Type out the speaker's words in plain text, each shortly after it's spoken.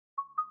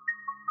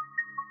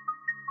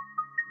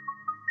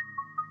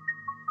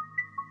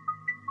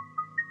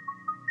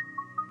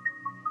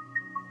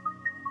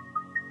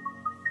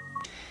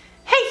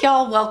Hey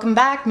y'all, welcome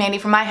back. Mandy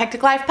from My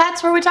Hectic Life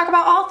Pets, where we talk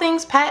about all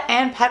things pet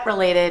and pet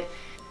related.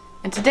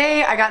 And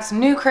today I got some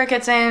new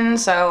crickets in,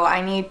 so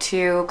I need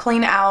to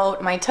clean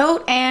out my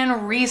tote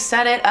and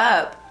reset it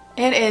up.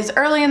 It is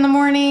early in the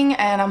morning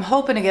and I'm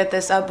hoping to get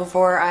this up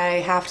before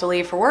I have to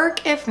leave for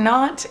work. If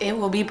not, it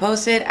will be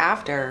posted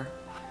after.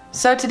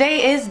 So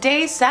today is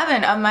day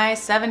 7 of my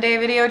 7-day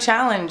video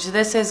challenge.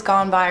 This has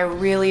gone by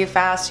really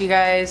fast, you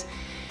guys,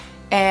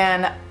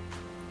 and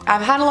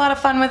I've had a lot of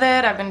fun with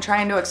it. I've been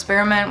trying to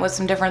experiment with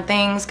some different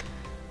things.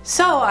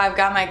 So I've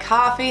got my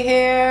coffee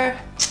here,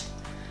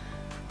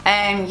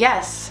 and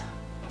yes,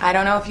 I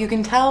don't know if you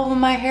can tell, but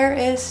my hair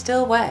is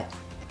still wet.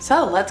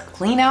 So let's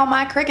clean out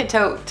my cricket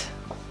tote.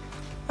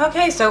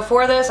 Okay, so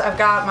for this I've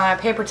got my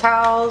paper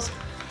towels.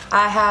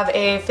 I have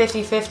a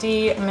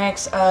 50-50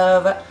 mix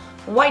of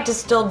white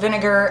distilled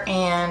vinegar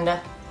and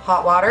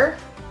hot water.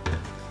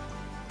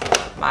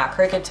 My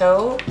cricket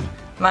tote.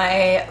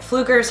 My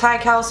Fluker's high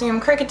calcium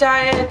cricket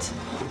diet,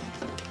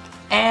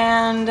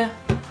 and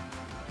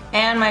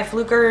my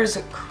Fluker's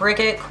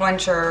cricket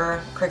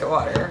quencher cricket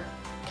water,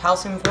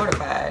 calcium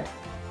fortified.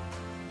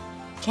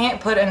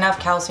 Can't put enough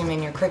calcium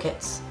in your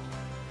crickets.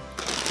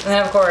 And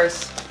then of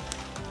course,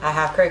 I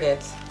have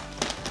crickets.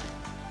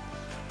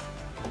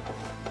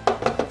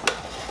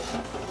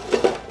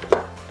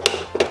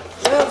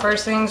 So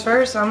first things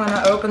first, I'm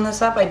gonna open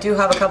this up. I do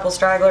have a couple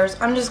stragglers.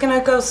 I'm just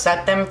gonna go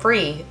set them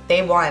free.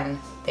 They won.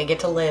 They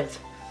get to live.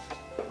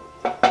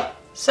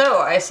 So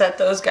I set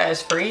those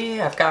guys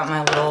free. I've got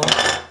my little,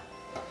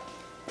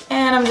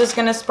 and I'm just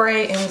gonna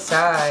spray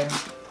inside.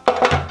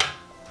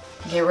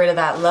 Get rid of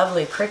that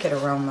lovely cricket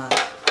aroma.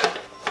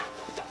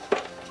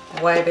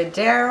 Wipe it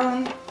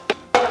down.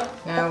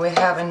 Now we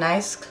have a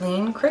nice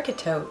clean cricket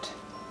tote.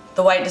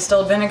 The white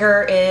distilled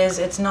vinegar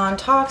it's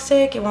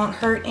non-toxic. It won't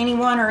hurt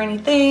anyone or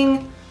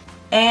anything.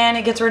 And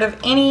it gets rid of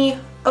any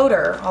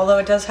odor, although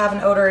it does have an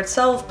odor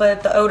itself,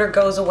 but the odor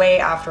goes away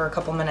after a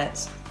couple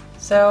minutes.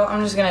 So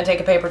I'm just gonna take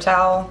a paper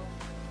towel,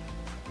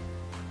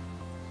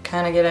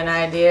 kind of get an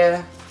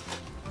idea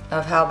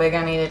of how big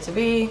I need it to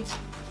be,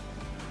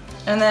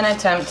 and then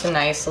attempt to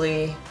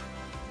nicely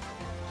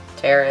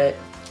tear it.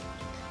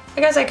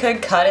 I guess I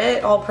could cut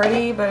it all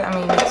pretty, but I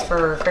mean, it's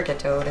for cricket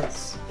toad.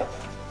 It's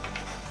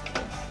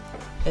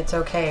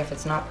okay if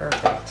it's not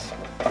perfect.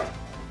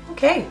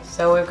 Okay,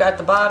 so we've got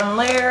the bottom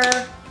layer.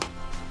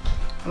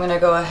 I'm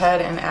gonna go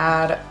ahead and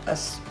add a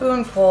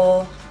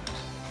spoonful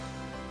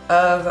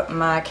of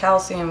my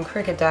calcium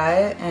cricket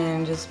diet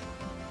and just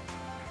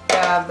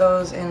dab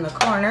those in the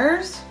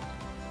corners.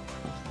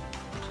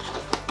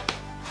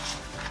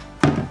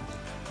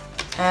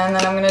 And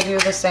then I'm gonna do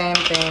the same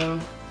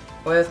thing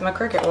with my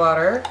cricket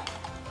water.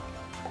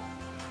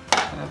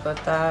 I'm gonna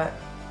put that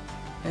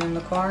in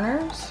the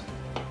corners.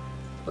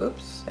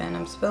 Oops, and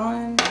I'm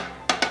spilling.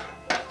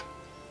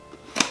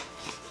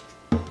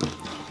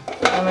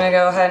 I'm gonna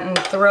go ahead and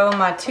throw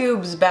my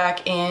tubes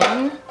back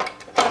in.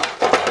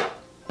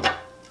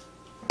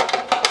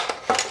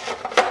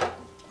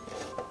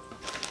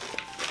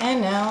 And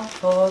now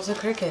full of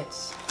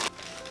crickets.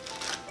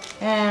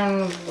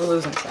 And we're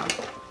losing some.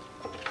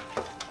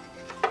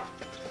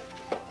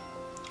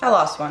 I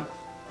lost one.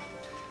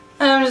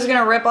 And I'm just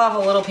gonna rip off a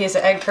little piece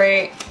of egg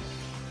crate.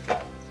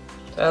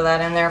 Throw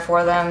that in there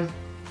for them.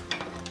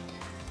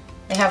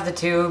 They have the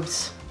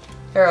tubes.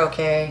 They're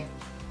okay.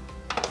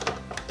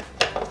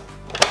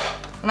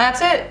 And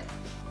that's it.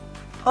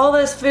 All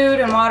this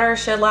food and water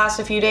should last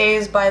a few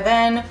days. By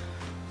then,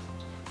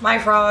 my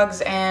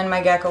frogs and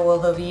my gecko will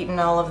have eaten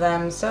all of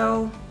them.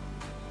 So,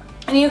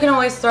 and you can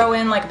always throw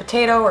in like a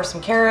potato or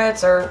some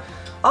carrots or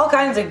all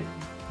kinds of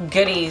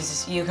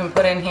goodies you can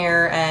put in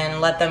here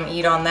and let them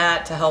eat on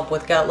that to help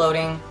with gut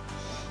loading.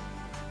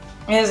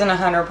 It isn't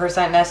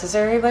 100%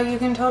 necessary, but you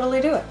can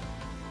totally do it.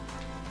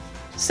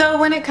 So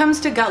when it comes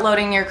to gut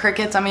loading your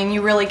crickets, I mean,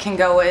 you really can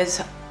go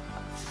as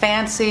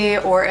fancy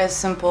or as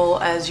simple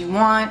as you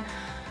want.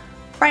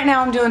 Right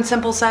now I'm doing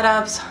simple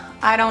setups.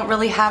 I don't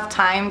really have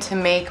time to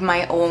make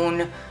my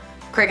own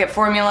cricket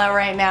formula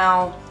right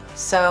now,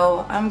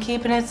 so I'm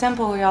keeping it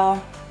simple, y'all.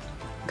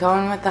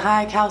 Going with the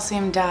high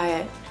calcium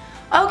diet.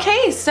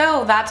 Okay,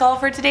 so that's all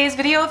for today's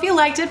video. If you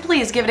liked it,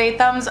 please give it a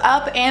thumbs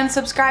up and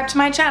subscribe to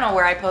my channel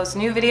where I post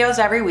new videos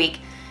every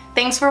week.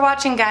 Thanks for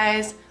watching,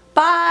 guys.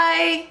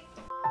 Bye!